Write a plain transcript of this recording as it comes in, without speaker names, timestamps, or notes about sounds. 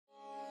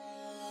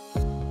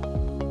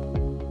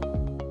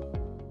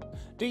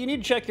Do you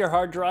need to check your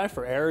hard drive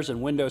for errors in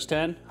Windows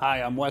 10?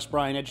 Hi, I'm Wes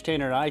Bryan,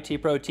 Edutainer at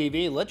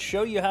ITProTV. Let's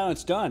show you how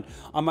it's done.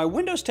 On my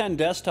Windows 10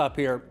 desktop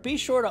here, be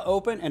sure to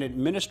open an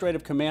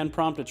administrative command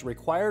prompt. It's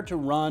required to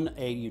run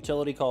a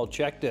utility called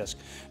chkdsk.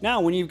 Now,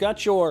 when you've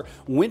got your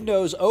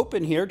Windows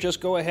open here,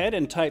 just go ahead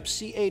and type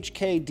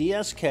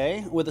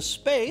chkdsk with a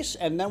space,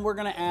 and then we're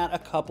going to add a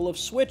couple of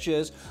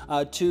switches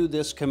to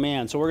this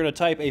command. So we're going to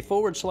type a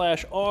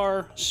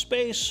 /r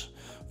space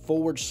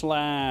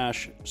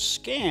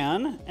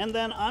 /scan, and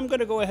then I'm going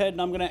to go ahead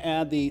and I'm going to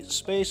add the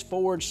space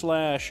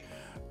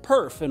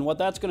 /perf, and what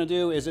that's going to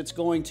do is it's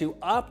going to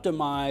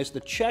optimize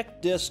the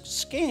chkdsk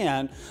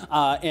scan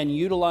and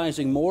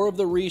utilizing more of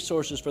the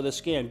resources for the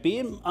scan.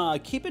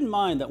 Keep in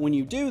mind that when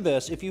you do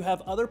this, if you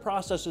have other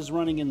processes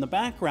running in the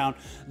background,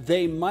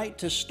 they might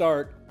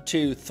start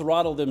to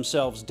throttle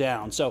themselves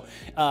down. So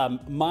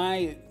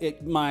my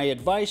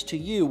advice to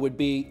you would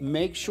be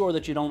make sure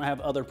that you don't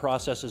have other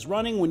processes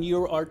running when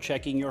you are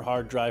checking your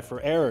hard drive for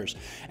errors.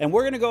 And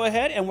we're going to go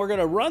ahead and we're going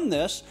to run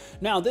this.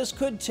 Now, this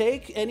could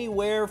take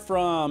anywhere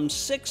from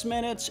 6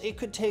 minutes. It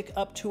could take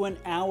up to an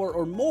hour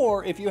or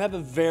more if you have a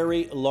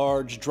very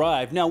large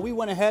drive. Now, we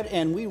went ahead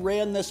and we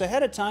ran this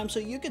ahead of time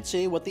so you could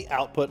see what the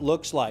output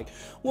looks like.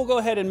 We'll go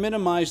ahead and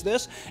minimize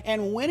this,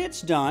 and when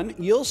it's done,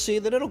 you'll see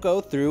that it'll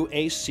go through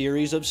a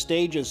series of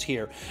stages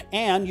here,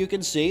 and you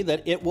can see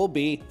that it will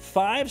be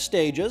 5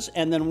 stages,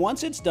 and then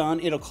once it's done,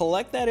 it'll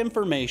collect that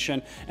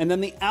information, and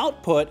then the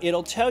output,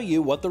 it'll tell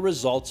you what the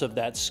results of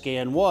that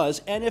scan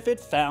was and if it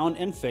found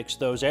and fixed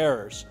those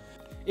errors.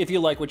 If you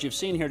like what you've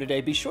seen here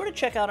today, be sure to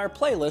check out our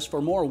playlist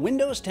for more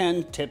Windows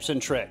 10 tips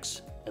and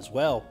tricks. As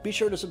well, be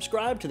sure to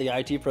subscribe to the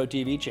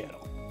ITProTV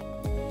channel.